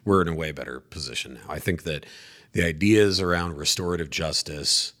incarcerated. We're in a way better position now. I think that the ideas around restorative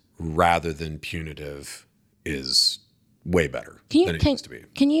justice rather than punitive is way better than it used to be.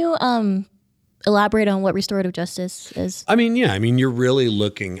 Can you elaborate on what restorative justice is? You're really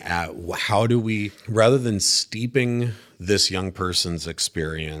looking at how do we, rather than steeping this young person's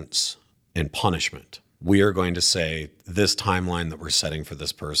experience in punishment, we are going to say this timeline that we're setting for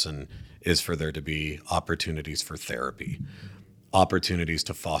this person is for there to be opportunities for therapy, opportunities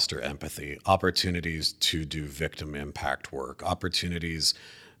to foster empathy, opportunities to do victim impact work, opportunities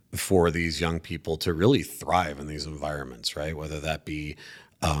for these young people to really thrive in these environments, right? Whether that be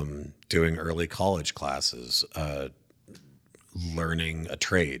doing early college classes, learning a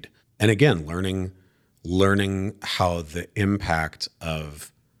trade, and again, learning how the impact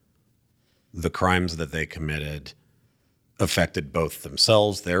of the crimes that they committed affected both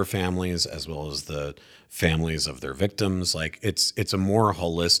themselves, their families, as well as the families of their victims. Like it's a more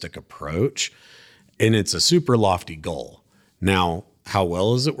holistic approach, and it's a super lofty goal. Now, how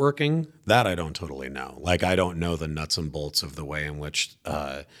well is it working? That I don't totally know. Like I don't know the nuts and bolts of the way in which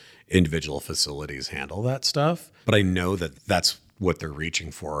individual facilities handle that stuff, but I know that that's what they're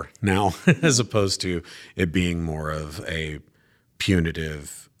reaching for now, as opposed to it being more of a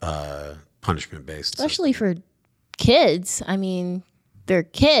punitive punishment-based system. Especially for kids. I mean, they're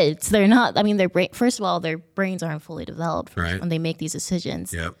kids. They're not, I mean, first of all, their brains aren't fully developed Right. when they make these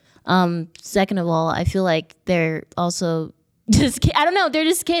decisions. Yep. Second of all, I feel like they're also just, I don't know, they're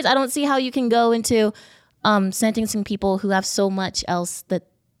just kids. I don't see how you can go into sentencing people who have so much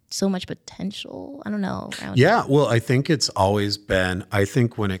potential. I don't know. Yeah, well, I think it's always been, I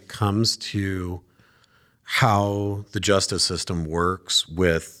think when it comes to how the justice system works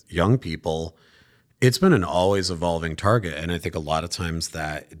with young people, it's been an always evolving target. And I think a lot of times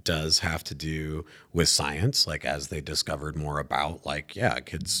that does have to do with science, like as they discovered more about like, yeah,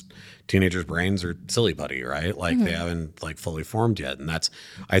 teenagers' brains are silly putty, right? Like they haven't like fully formed yet. And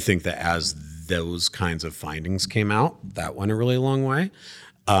I think that as those kinds of findings came out, that went a really long way.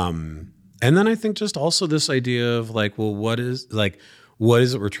 And then I think just also this idea of like, well, what is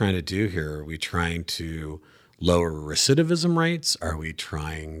it we're trying to do here? Are we trying to lower recidivism rates? Are we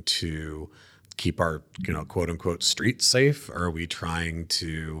trying to keep our, quote unquote streets safe? Are we trying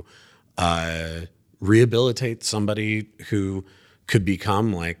to rehabilitate somebody who could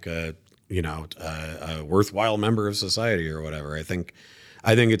become like a worthwhile member of society or whatever? I think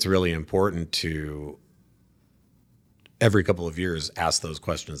it's really important to every couple of years ask those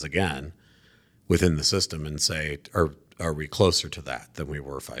questions again within the system and say, are we closer to that than we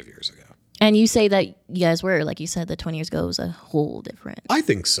were 5 years ago? And you say that you guys were, like you said, that 20 years ago was a whole different. I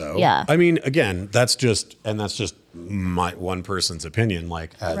think so. Yeah. I mean, again, that's just my one person's opinion,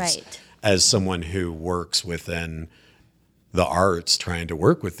 like as someone who works within the arts trying to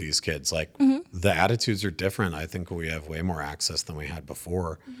work with these kids, like the attitudes are different. I think we have way more access than we had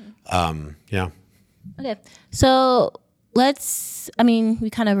before. Yeah. Okay. So we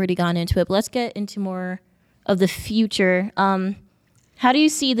kind of already gone into it, but let's get into more of the future. How do you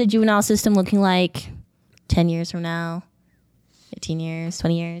see the juvenile system looking like 10 years from now, 15 years,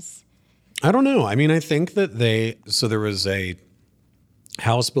 20 years? I don't know. I mean, I think that there was a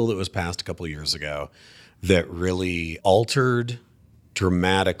House bill that was passed a couple of years ago that really altered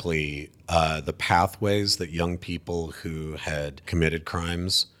dramatically the pathways that young people who had committed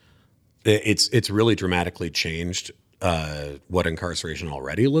crimes. It's really dramatically changed what incarceration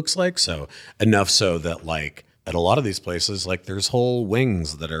already looks like. So enough so that like at a lot of these places, like there's whole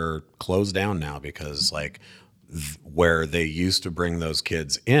wings that are closed down now because like where they used to bring those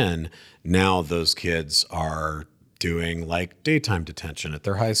kids in, now those kids are doing like daytime detention at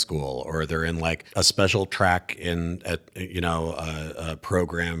their high school, or they're in like a special track a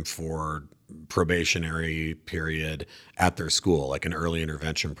program for probationary period at their school, like an early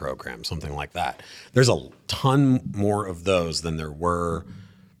intervention program, something like that. There's a ton more of those than there were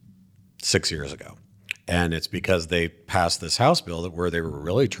 6 years ago. And it's because they passed this House bill where they were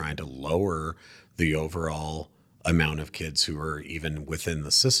really trying to lower the overall amount of kids who are even within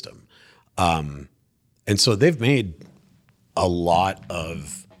the system. And so they've made a lot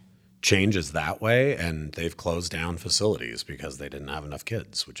of changes that way, and they've closed down facilities because they didn't have enough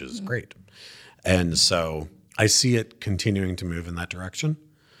kids, which is great. And so I see it continuing to move in that direction.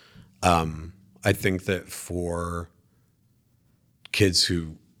 I think that for kids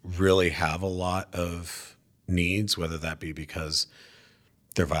who really have a lot of needs, whether that be because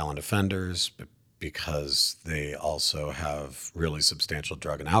they're violent offenders, but because they also have really substantial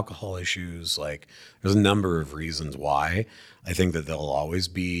drug and alcohol issues. Like there's a number of reasons why. I think that there'll always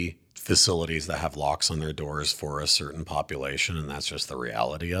be facilities that have locks on their doors for a certain population, and that's just the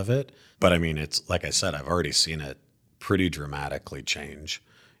reality of it. But I mean, it's like I said, I've already seen it pretty dramatically change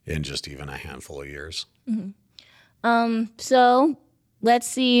in just even a handful of years. So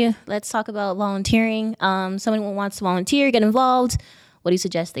let's talk about volunteering. Someone wants to volunteer, get involved. What do you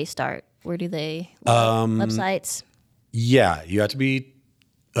suggest they start? Where do they websites? Yeah, you have to be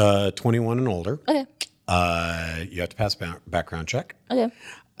 21 and older. Okay. You have to pass background check. Okay.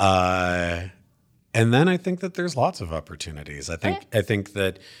 And then I think that there's lots of opportunities. I think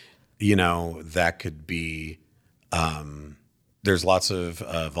that, that could be, there's lots of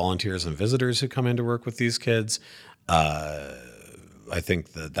volunteers and visitors who come in to work with these kids. I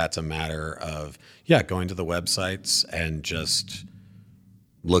think that that's a matter of, going to the websites and just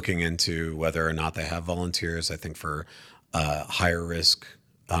looking into whether or not they have volunteers. I think for higher risk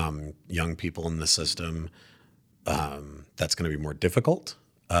young people in the system, that's going to be more difficult.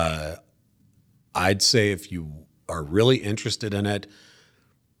 I'd say if you are really interested in it,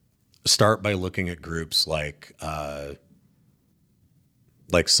 start by looking at groups like Salt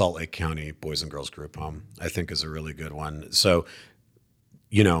Lake County Boys and Girls Group Home, I think is a really good one. So,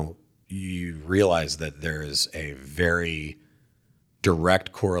 you realize that there is a very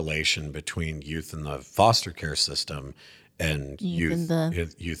direct correlation between youth in the foster care system and youth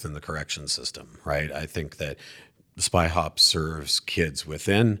in the correction system, right? I think that Spy Hop serves kids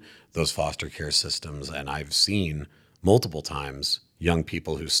within those foster care systems, and I've seen multiple times young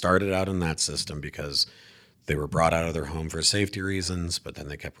people who started out in that system because they were brought out of their home for safety reasons, but then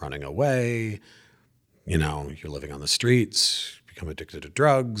they kept running away. You're living on the streets, become addicted to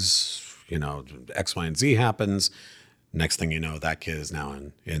drugs, X, Y, and Z happens. Next thing you know, that kid is now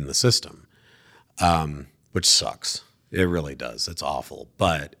in the system, which sucks. It really does. It's awful,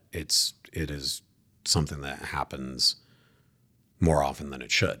 but it is something that happens more often than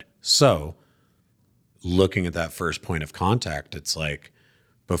it should. So looking at that first point of contact, it's like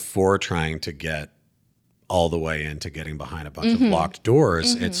before trying to get all the way into getting behind a bunch of locked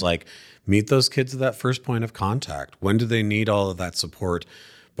doors, it's like meet those kids at that first point of contact. When do they need all of that support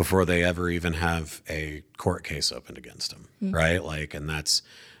before they ever even have a court case opened against them, right? Like, and that's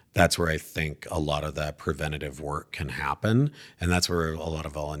where I think a lot of that preventative work can happen, and that's where a lot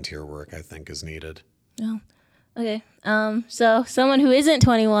of volunteer work I think is needed. Oh, okay. So someone who isn't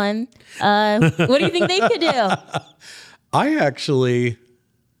 21, what do you think they could do?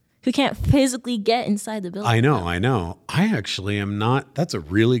 Who can't physically get inside the building? I know. I actually am not. That's a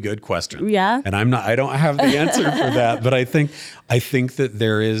really good question. Yeah. And I don't have the answer for that, but I think that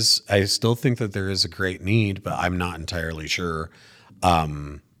there is, I still think that there is a great need, but I'm not entirely sure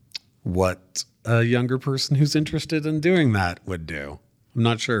what a younger person who's interested in doing that would do. I'm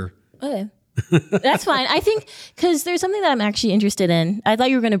not sure. Okay. That's fine. I think because there's something that I'm actually interested in. I thought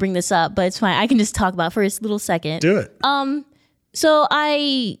you were going to bring this up, but it's fine. I can just talk about it for a little second. Do it. So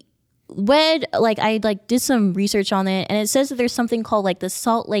I read, I did some research on it, and it says that there's something called the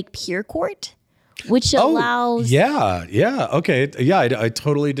Salt Lake Peer Court, which allows. Yeah. Okay. Yeah. I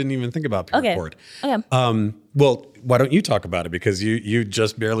totally didn't even think about peer court. Okay. Well, why don't you talk about it, because you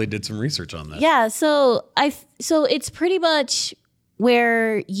just barely did some research on this. Yeah. So it's pretty much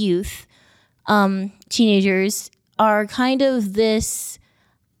where youth, teenagers are kind of this.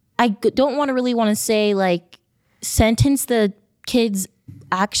 I don't really want to say sentence the kids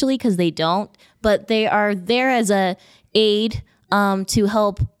actually, because they don't, but they are there as a aid to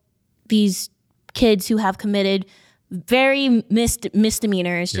help these kids who have committed very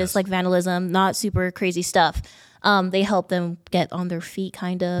misdemeanors, just Yes. like vandalism, not super crazy stuff. They help them get on their feet,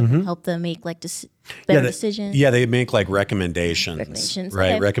 kind of help them make like better decisions. Yeah, they make like recommendations.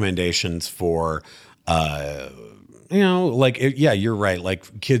 Right? Okay. Recommendations for, you're right.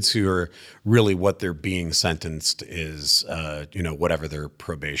 Like kids who are really what they're being sentenced is, whatever their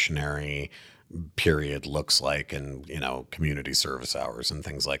probationary period looks like, and community service hours and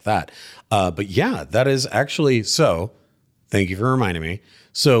things like that. But yeah, that is actually so. Thank you for reminding me.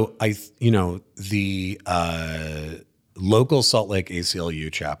 So the local Salt Lake ACLU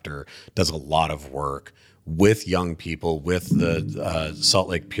chapter does a lot of work with young people, with the Salt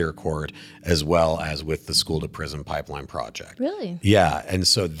Lake Peer Court, as well as with the School to Prison Pipeline Project. Really? Yeah, and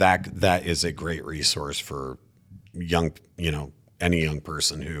so that is a great resource for any young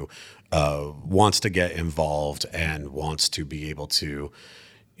person who wants to get involved and wants to be able to,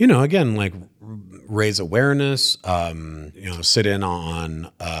 again, like raise awareness, sit in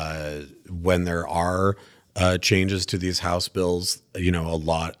on when there are changes to these House bills. A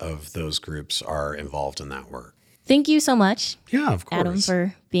lot of those groups are involved in that work. Thank you so much. Yeah, of course. Adam,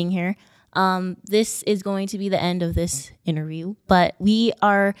 for being here. This is going to be the end of this interview, but we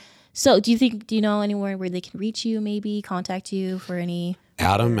are. So do you know anywhere where they can reach you, maybe contact you for any?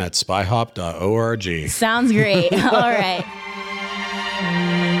 Adam at spyhop.org. Sounds great. All right.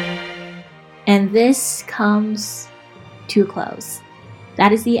 And this comes to a close.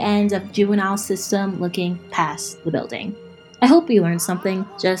 That is the end of Juvenile System Looking Past the Building. I hope you learned something,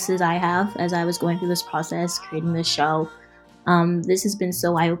 just as I have, as I was going through this process, creating this show. This has been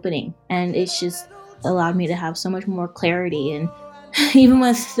so eye-opening, and it's just allowed me to have so much more clarity. And even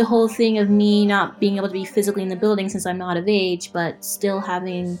with the whole thing of me not being able to be physically in the building since I'm not of age, but still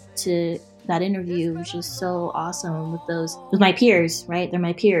having to that interview was just so awesome with my peers, right? They're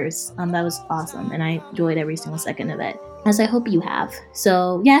my peers. That was awesome, and I enjoyed every single second of it, as I hope you have.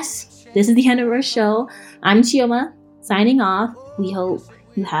 So yes, this is the end of our show. I'm Chioma, signing off. We hope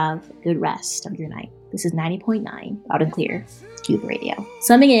you have a good rest of your night. This is 90.9 Loud and Clear Youth Radio.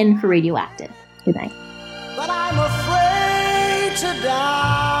 Summing in for Radioactive. Good night. But I'm afraid to die.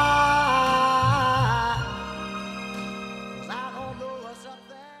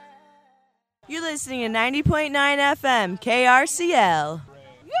 You're listening to 90.9 FM, KRCL.